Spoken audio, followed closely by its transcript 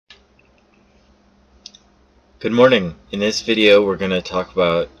Good morning. In this video we're going to talk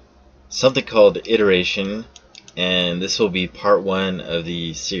about something called iteration, and this will be part one of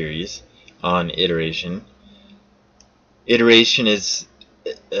the series on iteration. Iteration is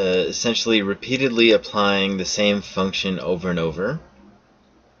essentially repeatedly applying the same function over and over.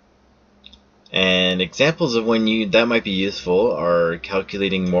 And examples of when that might be useful are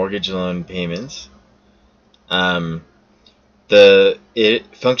calculating mortgage loan payments. The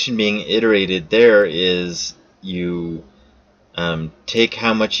function being iterated there is you take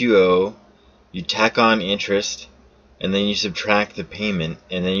how much you owe, you tack on interest, and then you subtract the payment,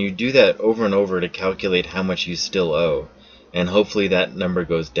 and then you do that over and over to calculate how much you still owe, and hopefully that number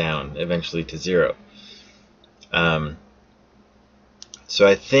goes down eventually to zero. So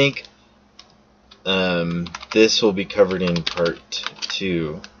I think this will be covered in part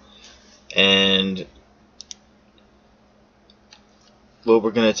 2, and what we're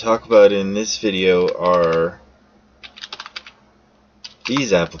going to talk about in this video are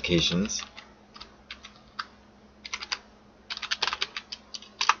these applications.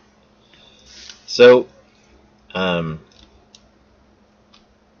 So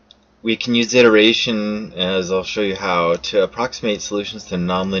we can use iteration, as I'll show you how, to approximate solutions to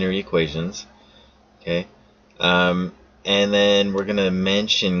nonlinear equations. Okay, and then we're going to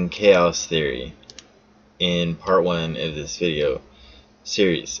mention chaos theory in part 1 of this video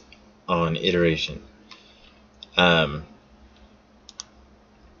series on iteration.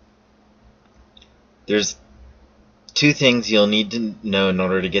 There's two things you'll need to know in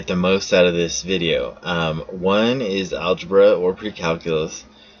order to get the most out of this video. One is algebra or pre-calculus.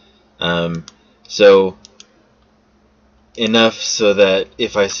 So enough so that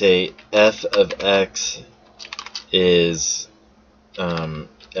if I say f of x is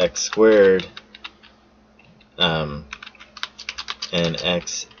x squared, and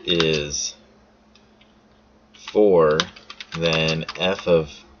x is 4, then f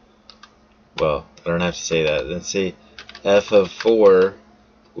of, well, I don't have to say that. Then say f of 4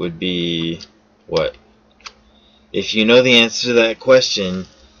 would be what? If you know the answer to that question,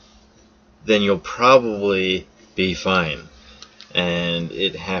 then you'll probably be fine. And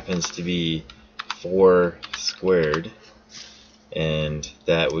it happens to be 4 squared, and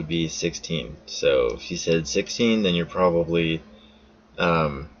that would be 16. So if you said 16, then you're probably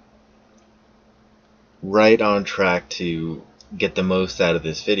right on track to get the most out of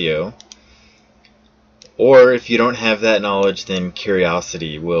this video. Or if you don't have that knowledge, then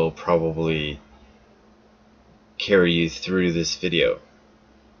curiosity will probably carry you through this video.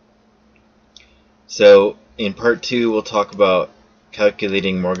 So in part 2 we'll talk about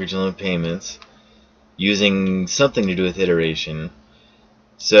calculating mortgage loan payments using something to do with iteration.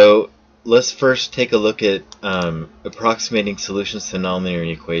 So let's first take a look at approximating solutions to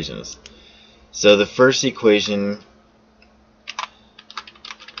nonlinear equations. So the first equation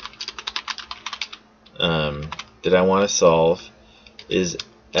that I want to solve is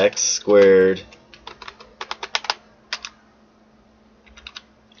x squared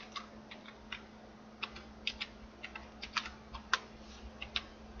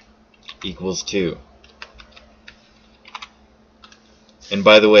equals 2. And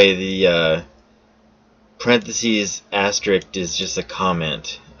by the way, the parentheses asterisk is just a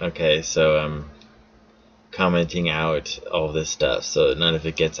comment. Okay, so I'm commenting out all this stuff, so none of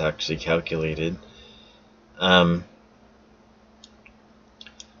it gets actually calculated.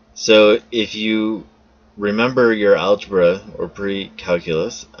 So if you remember your algebra or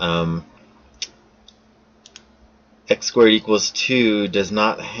pre-calculus, x squared equals 2 does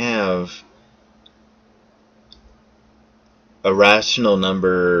not have a rational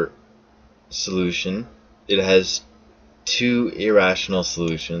number solution. It has two irrational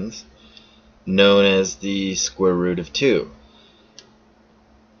solutions known as the square root of 2.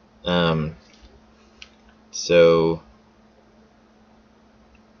 So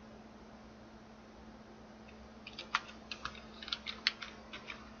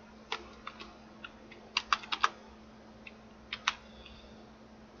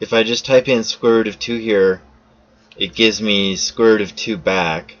if I just type in square root of 2 here, it gives me square root of 2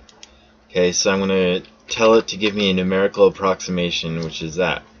 back. Okay, so I'm going to tell it to give me a numerical approximation, which is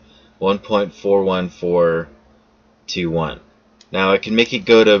that 1.41421. Now I can make it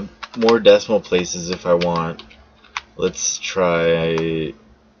go to more decimal places if I want. Let's try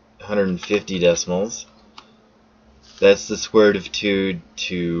 150 decimals. That's the square root of 2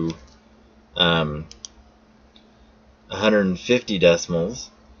 to 150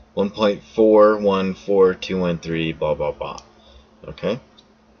 decimals. 1.414213, blah blah blah. Okay?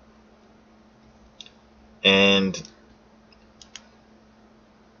 And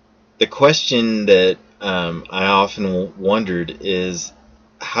the question that I often wondered is,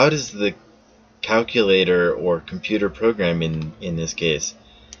 how does the calculator or computer program in this case,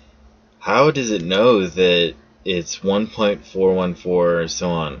 how does it know that it's 1.414 or so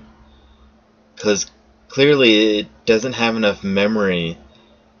on? Because clearly it doesn't have enough memory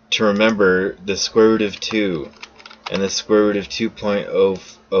to remember the square root of 2 and the square root of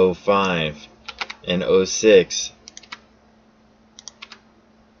 2.005 and 06.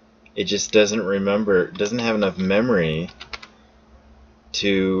 It just doesn't remember, doesn't have enough memory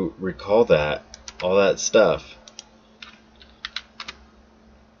to recall that, all that stuff.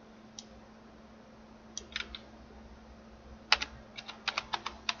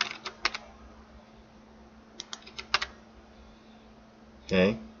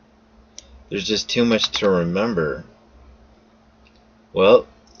 Okay? There's just too much to remember. Well,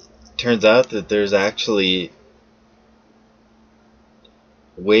 turns out that there's actually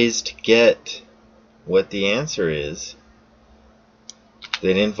ways to get what the answer is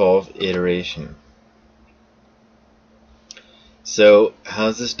that involve iteration. So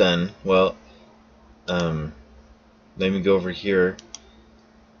how's this done? Well, let me go over here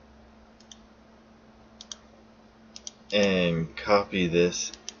and copy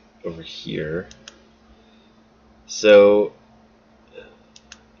this over here. So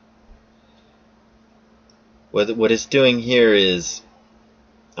what it's doing here is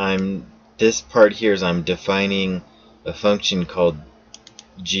this part here is I'm defining a function called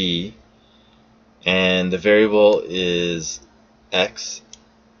g, and the variable is x.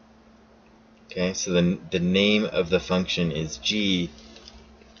 Okay, so the name of the function is g,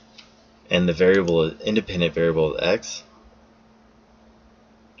 and the variable, independent variable, is x.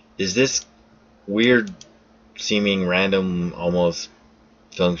 Is this weird seeming random almost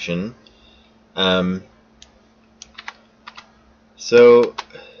function? So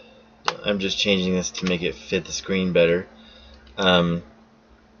I'm just changing this to make it fit the screen better.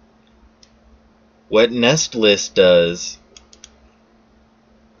 What NestList does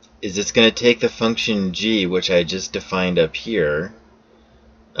is it's going to take the function g, which I just defined up here.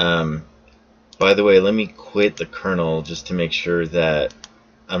 By the way, let me quit the kernel just to make sure that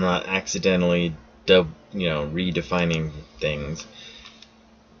I'm not accidentally redefining things.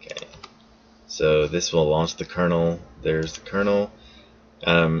 Okay, so this will launch the kernel. There's the kernel.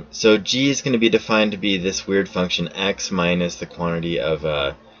 So g is going to be defined to be this weird function x minus the quantity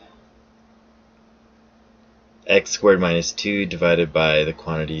of x squared minus 2 divided by the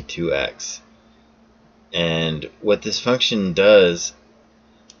quantity 2x. And what this function does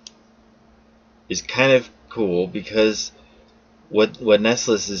is kind of cool, because what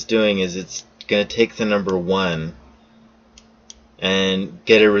NestList is doing is it's going to take the number 1 and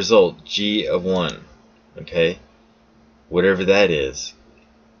get a result, g of 1, okay, whatever that is.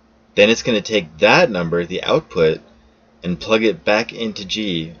 Then it's going to take that number, the output, and plug it back into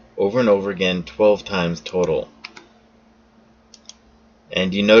g over and over again 12 times total.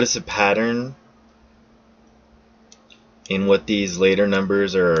 And you notice a pattern in what these later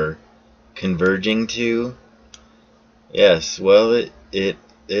numbers are converging to? Yes, well, it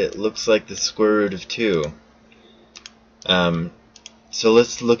looks like the square root of 2. So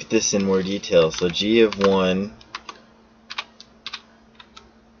let's look at this in more detail. So g of 1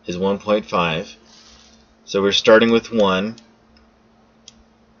 is 1.5. So we're starting with 1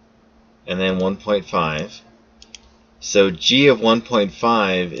 and then 1.5. So g of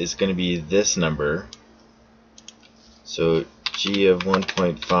 1.5 is going to be this number. So g of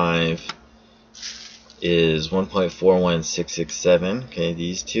 1.5 is 1.41667. Okay,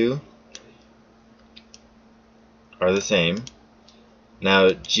 these two are the same.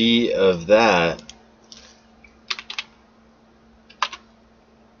 Now g of that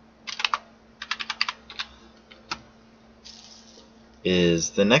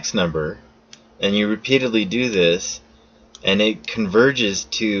is the next number, and you repeatedly do this, and it converges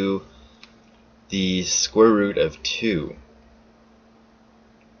to the square root of 2.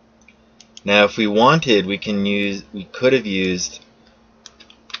 Now if we wanted, we could have used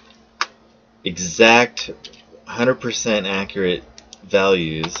exact 100% accurate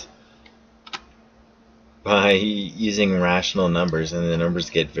values by using rational numbers, and the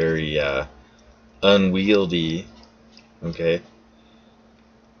numbers get very unwieldy, okay?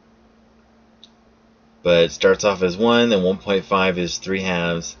 But it starts off as 1, then 1.5 is 3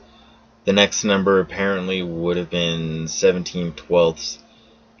 halves. The next number apparently would have been 17/12.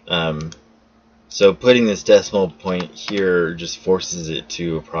 So putting this decimal point here just forces it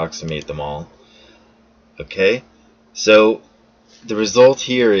to approximate them all. Okay, so the result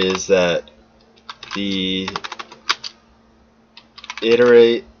here is that the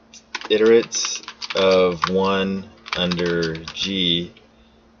iterates of 1 under g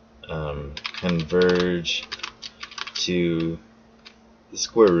converge to the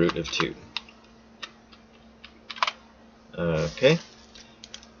square root of 2. Okay.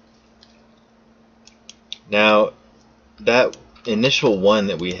 Now, that initial 1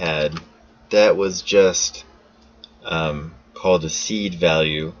 that we had, that was just called a seed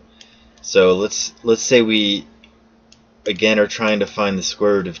value. So let's say we again are trying to find the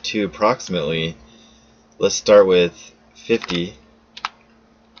square root of 2 approximately. Let's start with 50.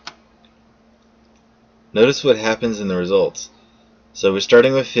 Notice what happens in the results. So we're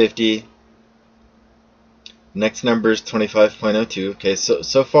starting with 50. Next number is 25.02. Okay,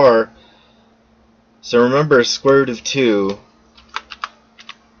 so far, so remember, square root of 2,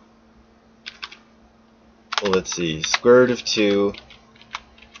 well, let's see, square root of 2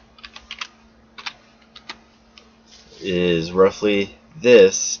 is roughly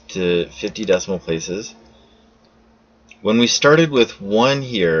this to 50 decimal places. When we started with 1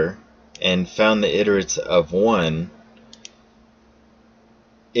 here and found the iterates of 1,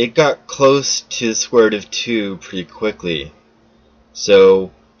 it got close to the square root of 2 pretty quickly.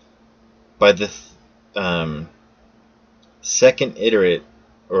 So by the second iterate,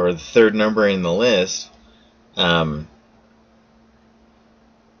 or the third number in the list, the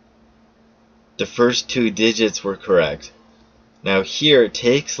first 2 digits were correct. Now here it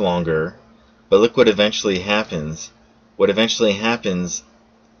takes longer, but look what eventually happens. What eventually happens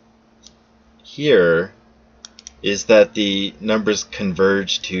here is that the numbers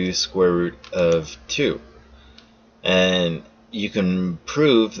converge to square root of 2. And you can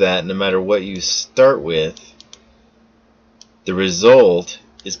prove that no matter what you start with, the result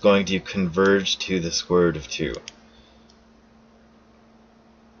is going to converge to the square root of 2.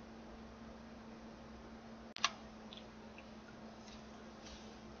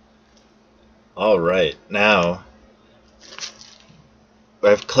 Alright, now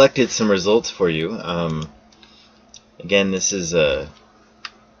I've collected some results for you. Again, this is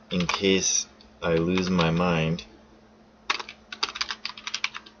in case I lose my mind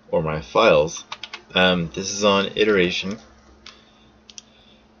or my files. This is on iteration.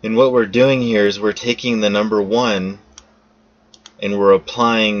 And what we're doing here is we're taking the number 1 and we're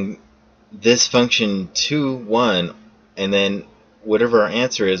applying this function to 1, and then whatever our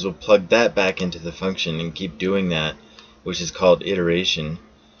answer is, we'll plug that back into the function and keep doing that, which is called iteration.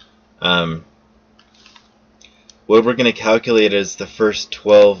 What we're going to calculate is the first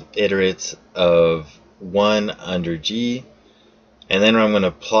 12 iterates of 1 under g, and then I'm going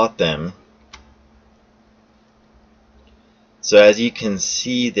to plot them. So as you can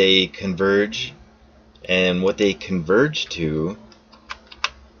see, they converge, and what they converge to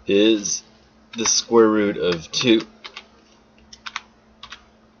is the square root of 2.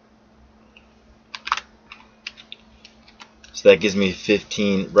 So that gives me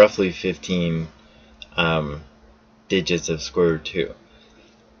 15, roughly 15 digits of square root 2.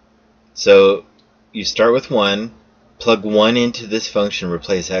 So you start with 1, plug 1 into this function,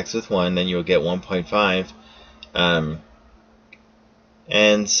 replace x with 1, then you'll get 1.5,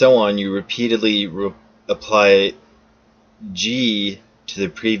 and so on. You repeatedly apply g to the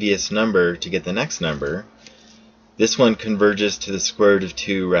previous number to get the next number. This one converges to the square root of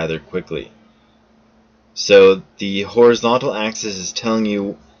 2 rather quickly. So the horizontal axis is telling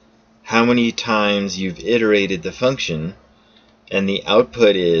you how many times you've iterated the function, and the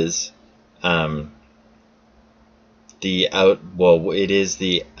output is it is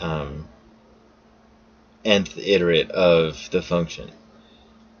the nth iterate of the function.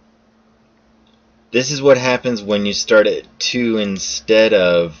 This is what happens when you start at 2 instead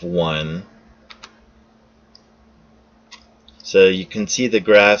of 1. So you can see the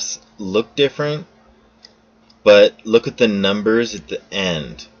graphs look different, but look at the numbers at the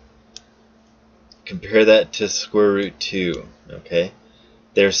end. Compare that to square root 2. Okay,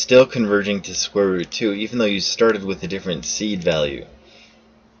 they're still converging to square root 2 even though you started with a different seed value.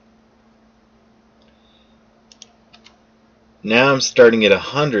 Now I'm starting at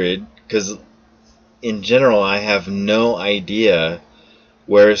 100 because in general I have no idea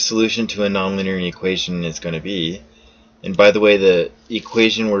where a solution to a nonlinear equation is going to be. And by the way, the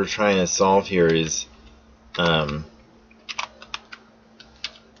equation we're trying to solve here is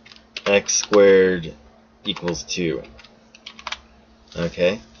x squared equals 2.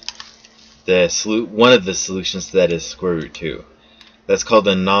 Okay, one of the solutions to that is square root 2. That's called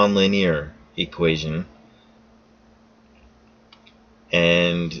the nonlinear equation.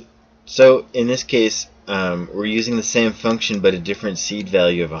 And so in this case, we're using the same function but a different seed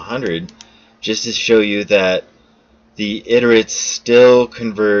value of 100, just to show you that the iterates still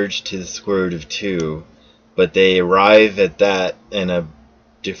converge to the square root of 2, but they arrive at that in a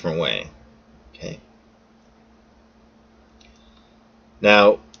different way. Okay.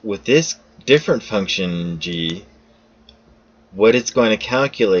 Now, with this different function g, what it's going to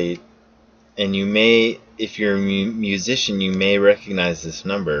calculate, and you may, if you're a musician, you may recognize this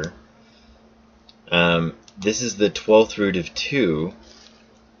number. This is the 12th root of 2,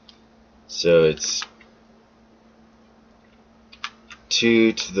 so it's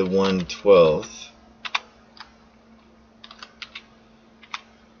 2 to the 1/12th.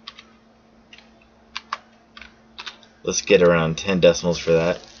 Let's get around 10 decimals for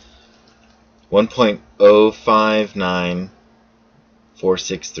that.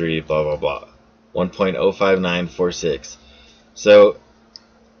 1.059463 blah blah blah. 1.05946. So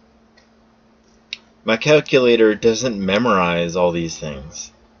my calculator doesn't memorize all these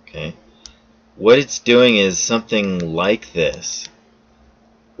things. Okay, what it's doing is something like this,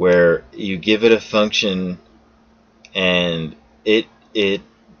 where you give it a function and it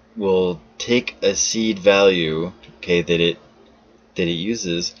will take a seed value, okay, that it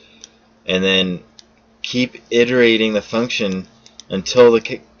uses, and then keep iterating the function until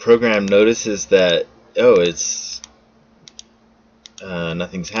the program notices that, oh, it's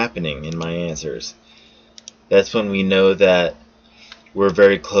nothing's happening in my answers. That's when we know that we're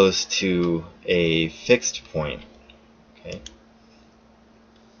very close to a fixed point. Okay.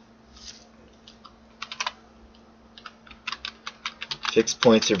 Fixed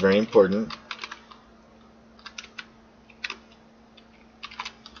points are very important.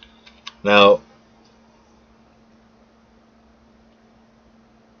 Now,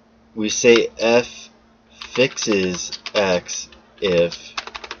 we say f fixes x if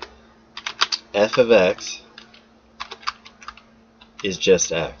f of x is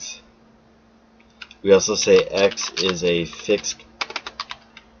just x. We also say x is a fixed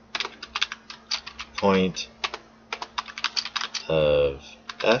point of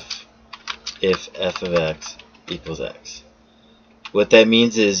f if f of x equals x. What that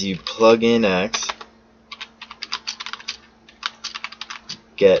means is you plug in x,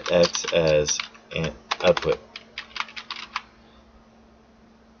 get x as an output.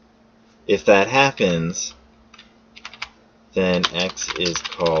 If that happens, then x is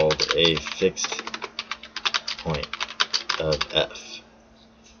called a fixed point of f.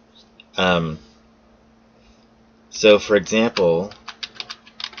 So for example,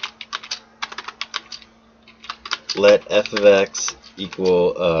 let f of x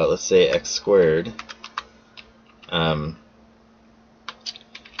equal, let's say, x squared,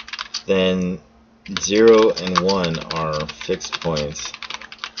 then 0 and 1 are fixed points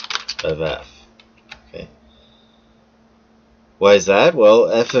of f. Okay. Why is that?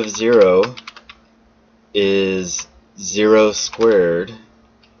 Well, f of 0 is 0 squared,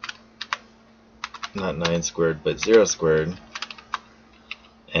 not 9 squared, but 0 squared,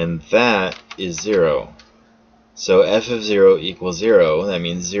 and that is 0. So f of 0 equals 0. That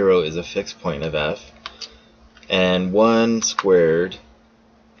means 0 is a fixed point of f. And 1 squared,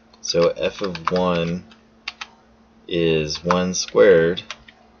 so f of 1 is 1 squared,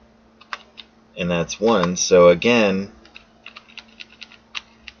 and that's 1. So again,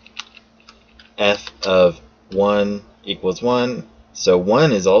 f of 1 equals 1. So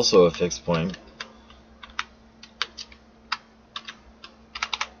 1 is also a fixed point.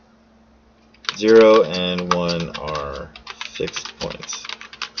 Zero and 1 are fixed points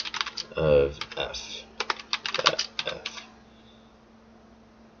of f.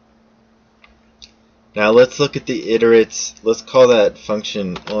 Now let's look at the iterates. Let's call that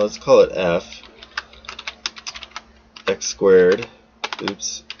function, well, let's call it f. X squared,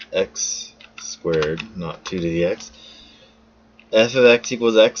 oops, x squared, not 2 to the x. F of x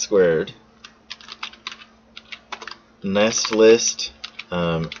equals x squared. Nest list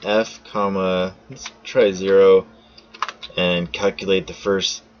f comma, let's try 0 and calculate the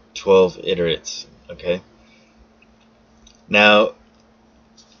first 12 iterates. Okay. Now,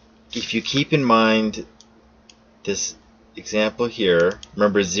 if you keep in mind this example here,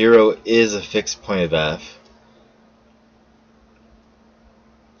 remember 0 is a fixed point of f.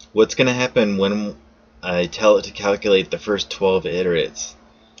 What's going to happen when I tell it to calculate the first 12 iterates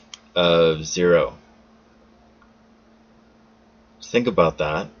of 0? Think about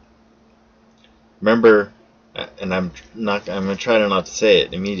that. Remember, and I'm going to try not to say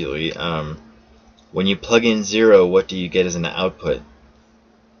it immediately. When you plug in 0, what do you get as an output?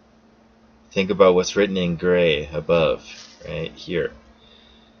 Think about what's written in gray above, right here.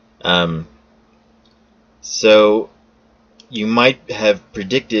 So you might have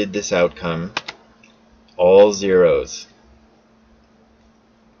predicted this outcome all zeros.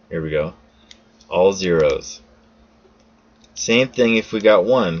 Here we go. All zeros. Same thing if we got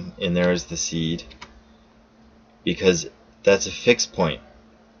 1 in there as the seed, because that's a fixed point,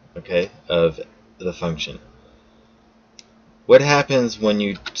 okay, of the function. What happens when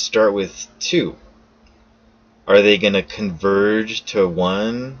you start with 2? Are they going to converge to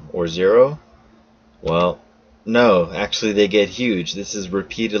 1 or 0? Well, no, actually they get huge. This is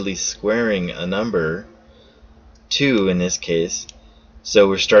repeatedly squaring a number, 2 in this case. So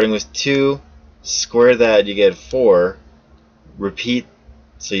we're starting with 2, square that, you get 4, repeat,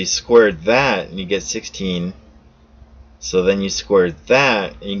 so you square that and you get 16, so then you square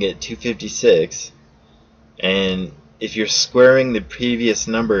that and you get 256, and if you're squaring the previous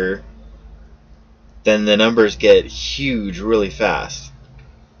number, then the numbers get huge really fast.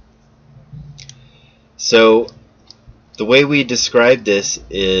 So the way we describe this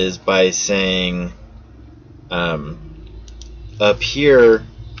is by saying up here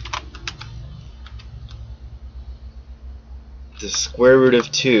the square root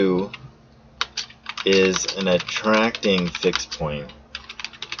of 2 is an attracting fixed point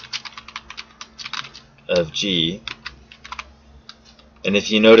of g, and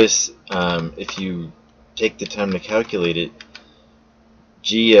if you notice, if you take the time to calculate it,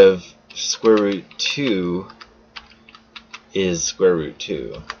 g of square root 2 is square root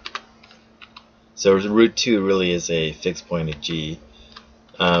 2. So root 2 really is a fixed point of g.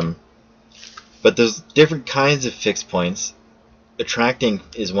 But there's different kinds of fixed points. Attracting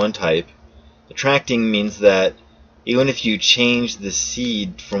is one type. Attracting means that even if you change the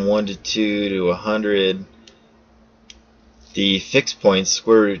seed from 1 to 2 to 100, the fixed point,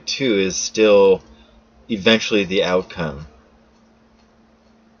 square root 2, is still eventually the outcome.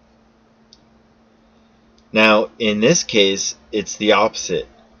 Now, in this case, it's the opposite.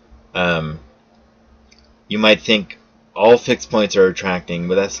 You might think all fixed points are attracting,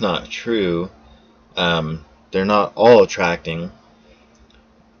 but that's not true. They're not all attracting.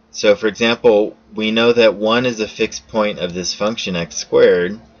 So, for example, we know that 1 is a fixed point of this function x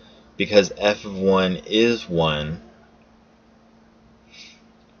squared because f of 1 is 1.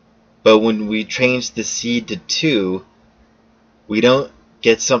 But when we change the seed to 2, we don't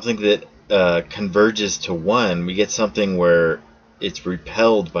get something that converges to 1. We get something where it's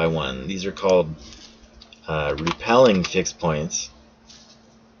repelled by 1. These are called repelling fixed points.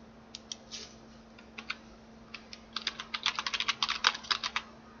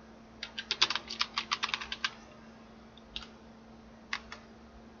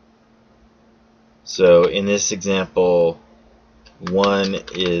 So in this example, 1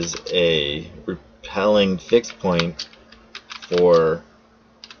 is a repelling fixed point for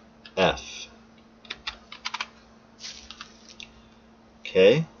f.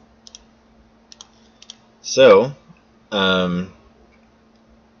 Okay. So, now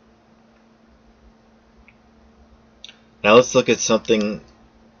let's look at something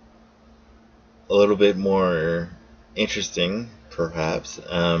a little bit more interesting, perhaps.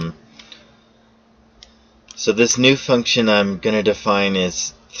 So this new function I'm going to define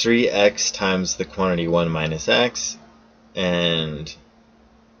is 3x times the quantity 1 minus x, and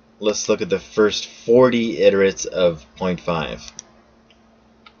let's look at the first 40 iterates of 0.5.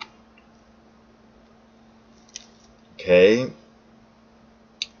 Okay.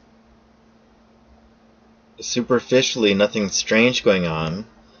 Superficially, nothing strange going on,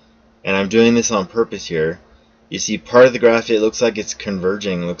 and I'm doing this on purpose here. You see part of the graph, it looks like it's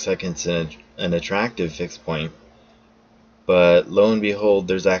converging, looks like it's an attractive fixed point, but lo and behold,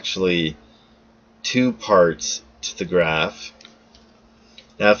 there's actually 2 parts to the graph.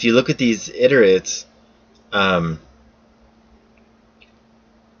 Now if you look at these iterates,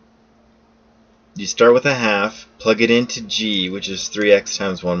 you start with a half, plug it into g, which is 3x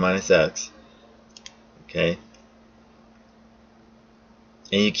times 1 minus x. Okay,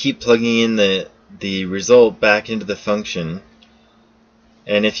 and you keep plugging in the result back into the function,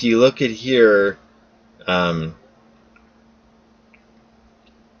 and if you look at here,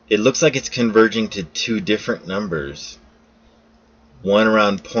 it looks like it's converging to 2 different numbers, one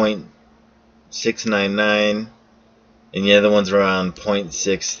around 0.699 and the other one's around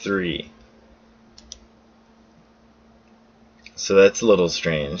 0.63. So that's a little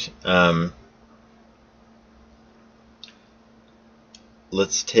strange.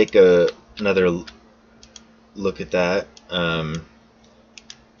 Let's take another look at that.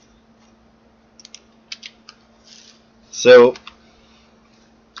 So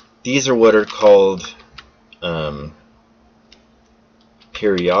these are what are called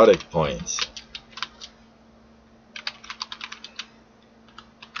periodic points.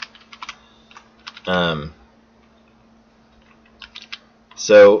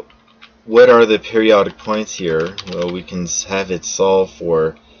 So what are the periodic points here? Well, we can have it solve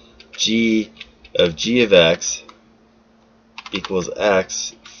for g of x equals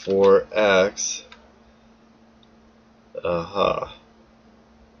x for x. Aha.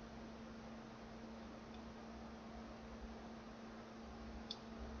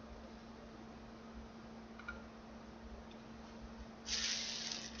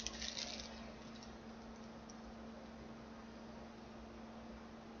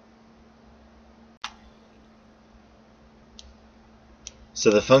 So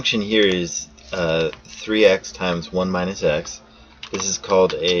the function here is 3x times 1 minus x. This is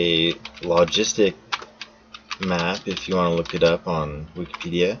called a logistic map if you want to look it up on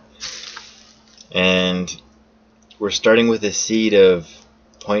Wikipedia. And we're starting with a seed of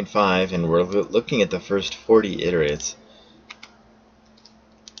 0.5 and we're looking at the first 40 iterates.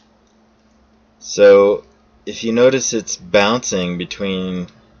 So if you notice, it's bouncing between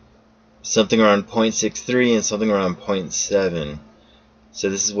something around 0.63 and something around 0.7. So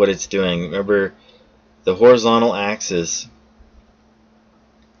this is what it's doing. Remember, the horizontal axis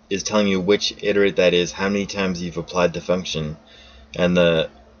is telling you which iterate that is, how many times you've applied the function, and the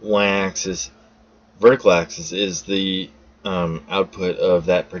y-axis, vertical axis, is the output of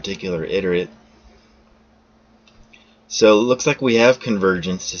that particular iterate. So it looks like we have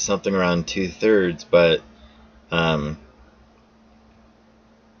convergence to something around 2/3, but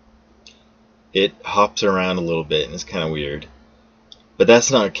it hops around a little bit and it's kind of weird. But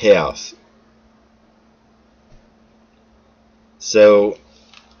that's not chaos. So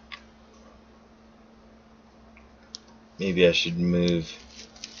maybe I should move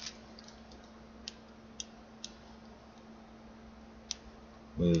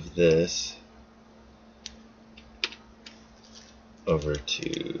this over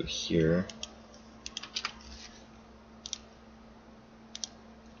to here.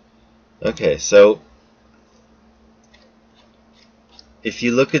 Okay, so if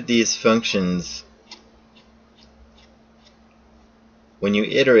you look at these functions, when you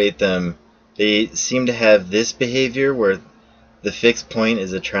iterate them, they seem to have this behavior where the fixed point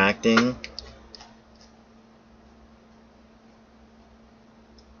is attracting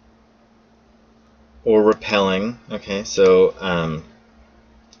or repelling. Okay, so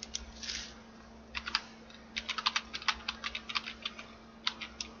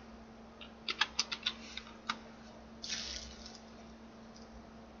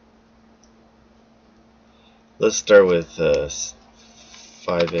let's start with 5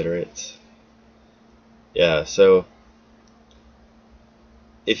 iterates. Yeah, so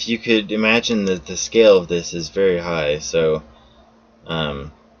if you could imagine that the scale of this is very high, so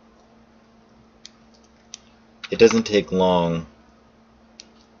it doesn't take long.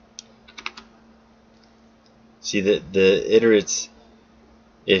 See that the iterates,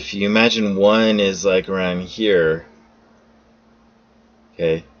 if you imagine 1 is like around here,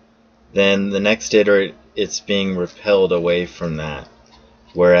 okay, then the next iterate, it's being repelled away from that.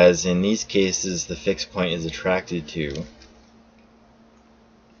 Whereas in these cases, the fixed point is attracted to.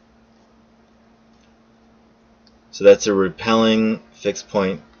 So that's a repelling fixed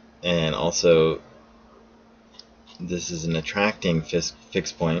point, and also this is an attracting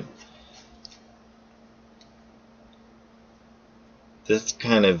fixed point. That's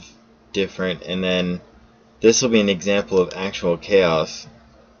kind of different, and then this will be an example of actual chaos.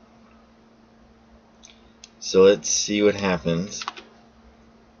 So let's see what happens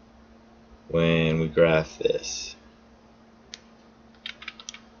when we graph this.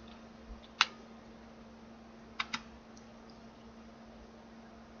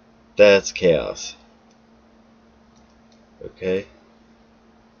 That's chaos. Okay.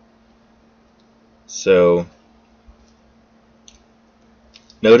 So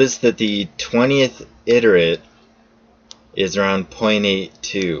notice that the 20th iterate is around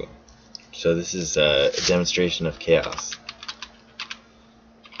 0.82. So this is a demonstration of chaos.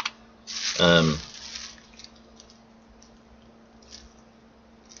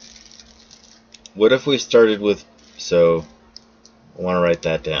 What if we started with, so I want to write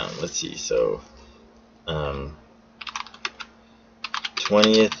that down. Let's see. So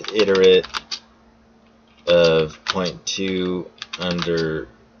 20th iterate of 0.2 under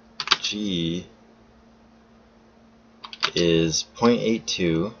g is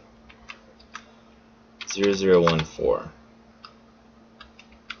 0.82 0014.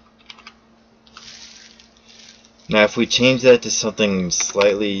 Now if we change that to something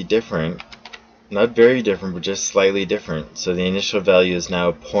slightly different, not very different, but just slightly different, so the initial value is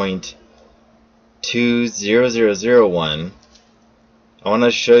now 0.20001, I want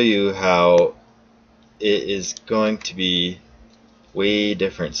to show you how it is going to be way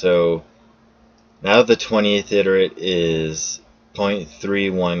different. So now the 20th iterate is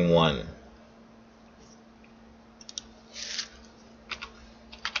 0.311.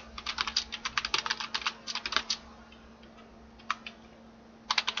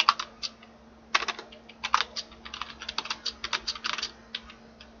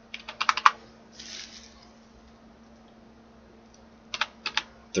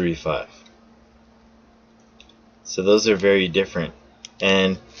 So those are very different.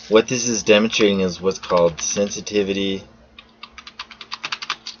 And what this is demonstrating is what's called sensitivity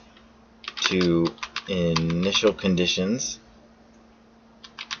to initial conditions.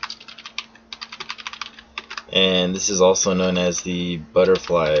 And this is also known as the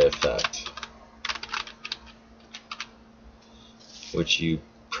butterfly effect, which you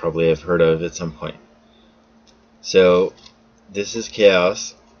probably have heard of at some point. So this is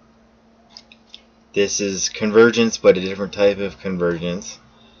chaos. This is convergence, but a different type of convergence.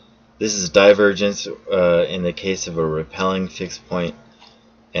 This is divergence in the case of a repelling fixed point,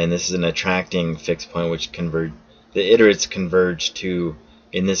 and this is an attracting fixed point, which the iterates converge to,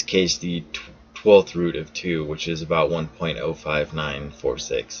 in this case, the 12th root of 2, which is about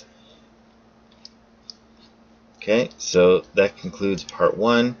 1.05946. Okay, so that concludes part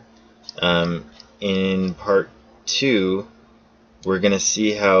 1. In part 2, we're going to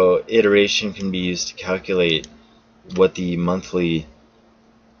see how iteration can be used to calculate what the monthly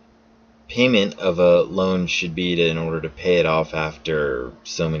payment of a loan should be in order to pay it off after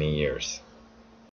so many years.